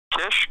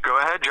Tish. Go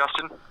ahead,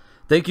 Justin.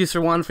 Thank you,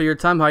 Sirwan, for your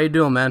time. How you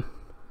doing, man?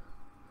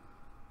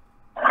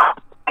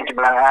 Thank you,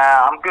 man.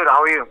 I'm good.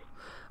 How are you?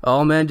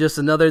 Oh, man, just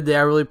another day.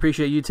 I really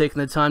appreciate you taking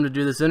the time to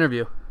do this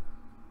interview.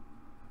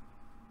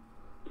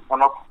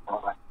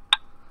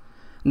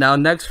 Now,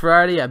 next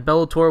Friday at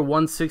Bellator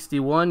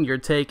 161, you're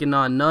taking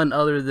on none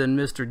other than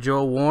Mr.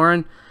 Joe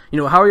Warren.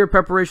 How are your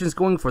preparations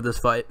going for this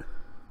fight?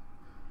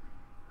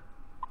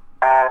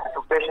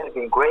 Preparation has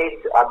been great.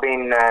 I've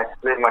been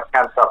splitting my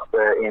camps up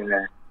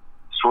in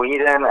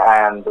Sweden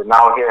and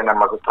now here in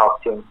the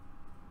top team.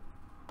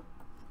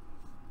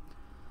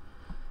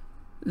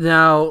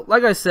 Now,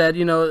 like I said,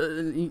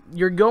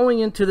 you're going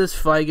into this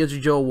fight against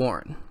Joe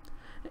Warren.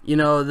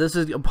 This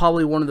is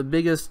probably one of the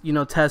biggest,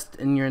 tests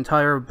in your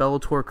entire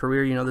Bellator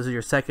career. This is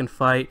your second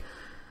fight.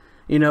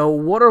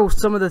 What are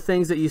some of the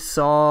things that you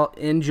saw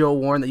in Joe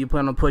Warren that you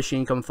plan on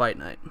pushing come fight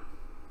night?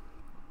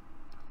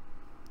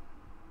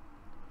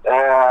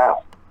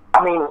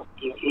 I mean,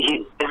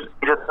 he's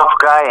a tough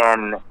guy,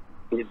 and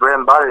his bread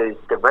and butter is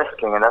the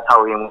wrestling, and that's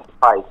how he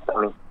fights.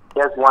 I mean, he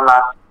has one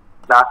last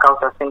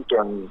knockout, I think,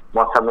 and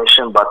one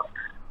submission, but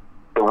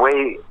the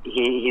way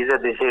he's a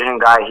decision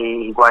guy,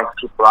 he grinds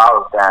people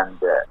out, and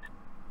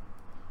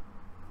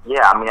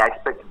yeah, I mean, I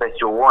expect the best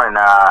Joe Warren,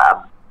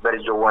 better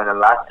Joe Warren than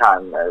last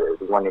time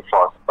when he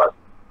fought, but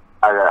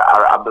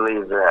I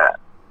believe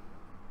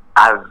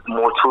I have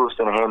more tools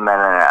than him,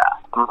 and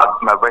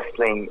my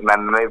wrestling is, my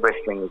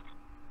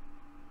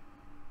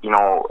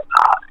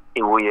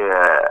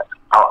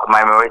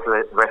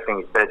wrestling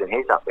is better than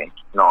his, I think.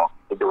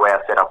 The way I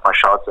set up my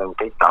shots and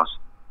takedowns.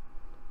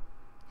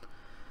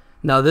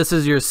 Now, this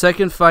is your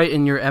second fight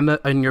in your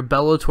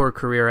Bellator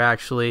career,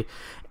 actually,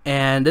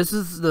 and this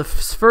is the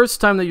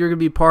first time that you're going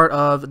to be part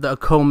of the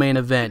co-main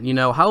event.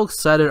 How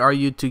excited are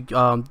you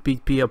to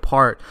be a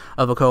part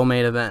of a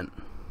co-main event?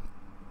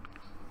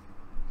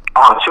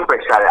 Oh, I'm super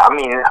excited. I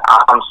mean,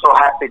 I'm so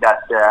happy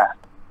that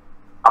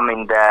I'm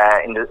on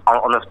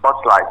the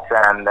spotlights,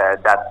 and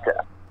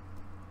that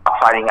I'm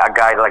fighting a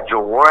guy like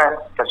Joe Warren,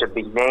 such a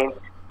big name,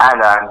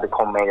 and the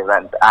co-main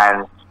event.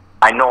 And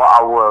I know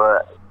I will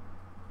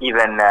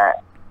even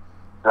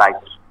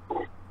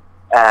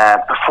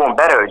perform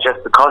better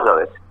just because of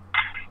it.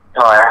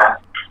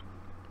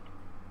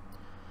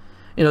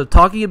 So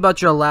talking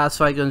about your last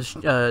fight against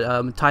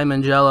Ty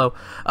Mangello,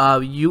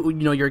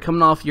 you're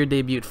coming off your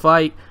debut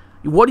fight.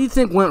 What do you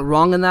think went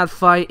wrong in that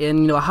fight,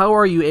 and how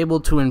are you able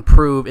to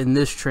improve in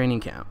this training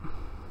camp?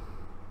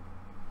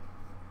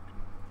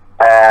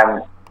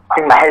 I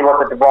think my head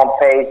was at the wrong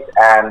place,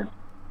 and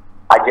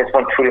I just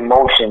went through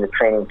emotion in the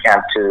training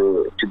camp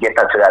to get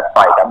up to that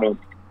fight. I mean,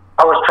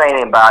 I was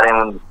training, but I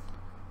didn't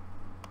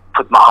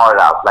put my heart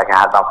out like I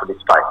had done for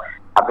this fight.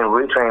 I've been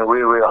really training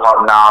really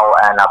hard now,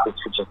 and I've been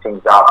switching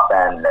things up,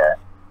 and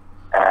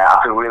I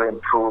feel really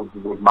improved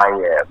with my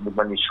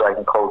new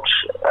striking coach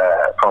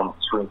from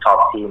Sweden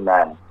top team,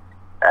 and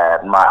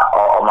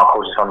all my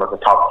coaches from the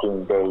top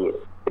team. They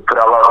put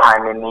a lot of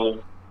time in me.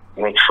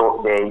 They made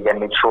sure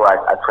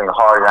I train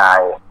hard, and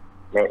I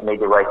made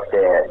the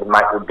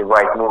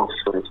right moves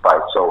for this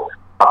fight. So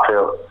I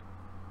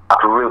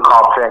feel real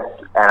confident,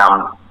 and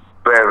I'm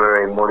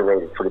very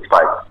motivated for this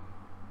fight.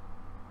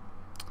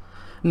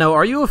 Now,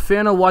 are you a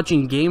fan of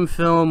watching game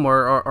film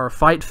or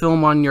fight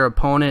film on your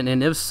opponent?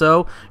 And if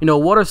so,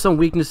 what are some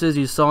weaknesses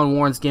you saw in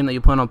Warren's game that you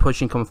plan on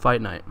pushing come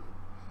fight night?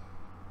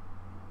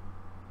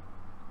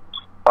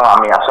 Well,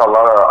 I mean, I saw a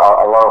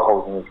lot of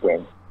holes in his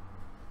game.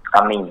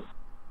 I mean,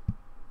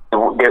 the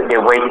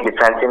way he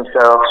defends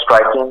himself,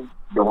 striking,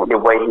 the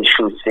way he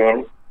shoots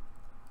in,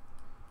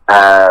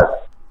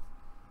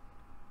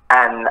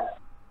 and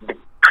the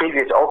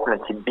previous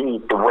opponents he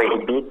beat, the way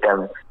he beat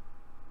them.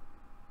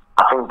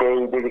 I think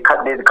they did a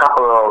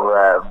couple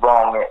of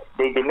wrong. I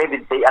think they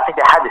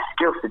had the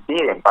skills to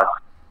beat him, but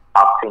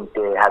I think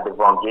they had the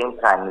wrong game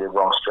plan and the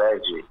wrong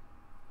strategy.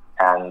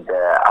 And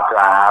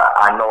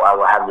I know I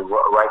will have the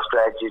right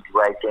strategy, the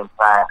right game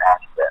plan,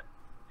 and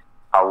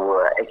I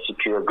will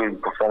execute a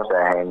good performance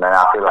at him. And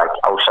I feel like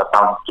I will shut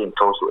down his game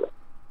totally.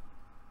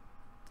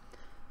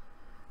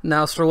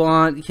 Now,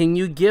 Sirwan, can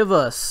you give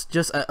us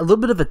just a little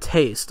bit of a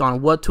taste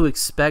on what to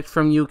expect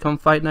from you come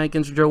fight night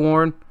against Joe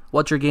Warren?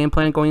 What's your game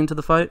plan going into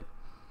the fight?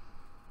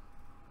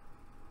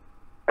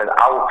 And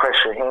I will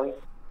pressure him.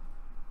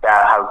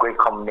 That I have great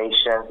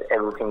combinations,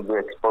 everything will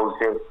be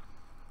explosive,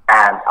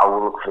 and I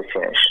will look for the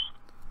finish.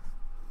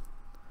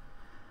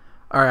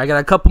 All right, I got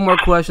a couple more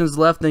questions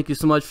left. Thank you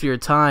so much for your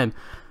time.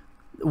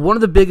 One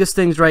of the biggest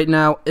things right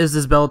now is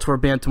this Bellator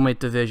bantamweight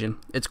division.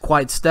 It's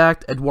quite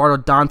stacked.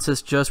 Eduardo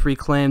Dantas just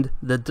reclaimed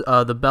the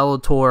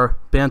Bellator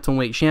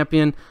bantamweight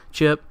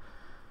championship.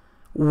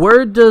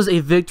 Where does a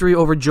victory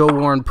over Joe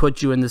Warren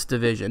put you in this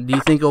division? Do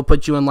you think it'll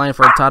put you in line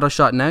for a title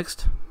shot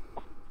next?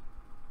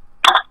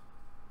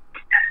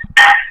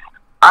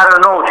 I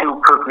don't know if he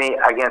will put me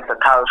against a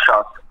title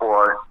shot,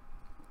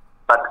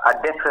 but I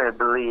definitely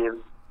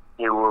believe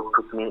he will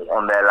put me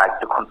on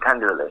the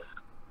contender list.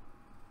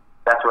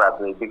 That's what I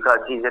believe, because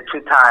he's a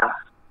two-time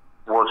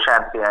world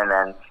champion,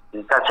 and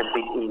he's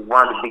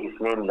one of the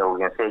biggest names in the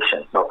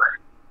organization. So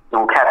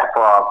will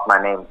catapult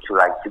my name to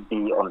like to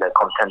be on the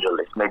contender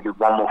list. Maybe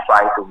one more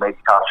fight or maybe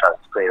title shot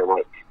straight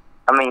away.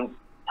 I mean,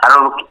 I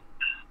don't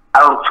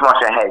look too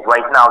much ahead.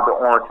 Right now, the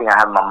only thing I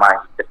have in my mind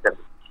is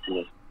September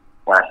 16th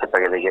when I step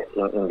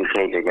in the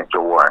cage against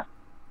Joe Warren.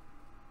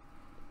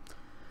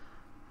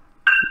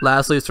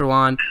 Lastly,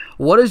 Sirwan,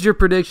 what is your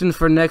prediction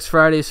for next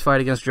Friday's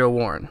fight against Joe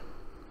Warren?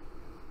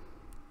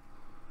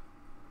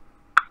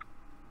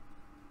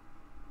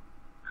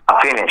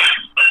 A finish,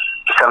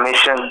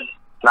 submission,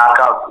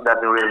 knockout,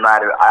 doesn't really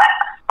matter.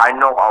 I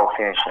know I'll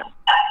finish him,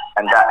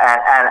 and a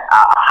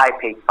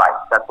high-paced fight.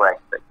 That's what I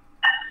expect.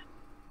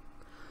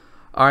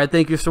 All right,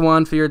 thank you,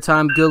 Sirwan, for your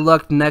time. Good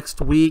luck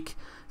next week.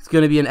 It's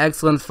going to be an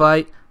excellent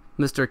fight.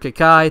 Mr.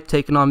 Kakai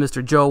taking on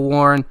Mr. Joe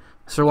Warren.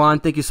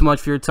 Sirwan, thank you so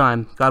much for your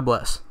time. God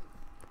bless.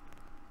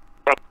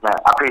 Thanks, man.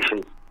 I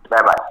appreciate it.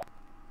 Bye-bye.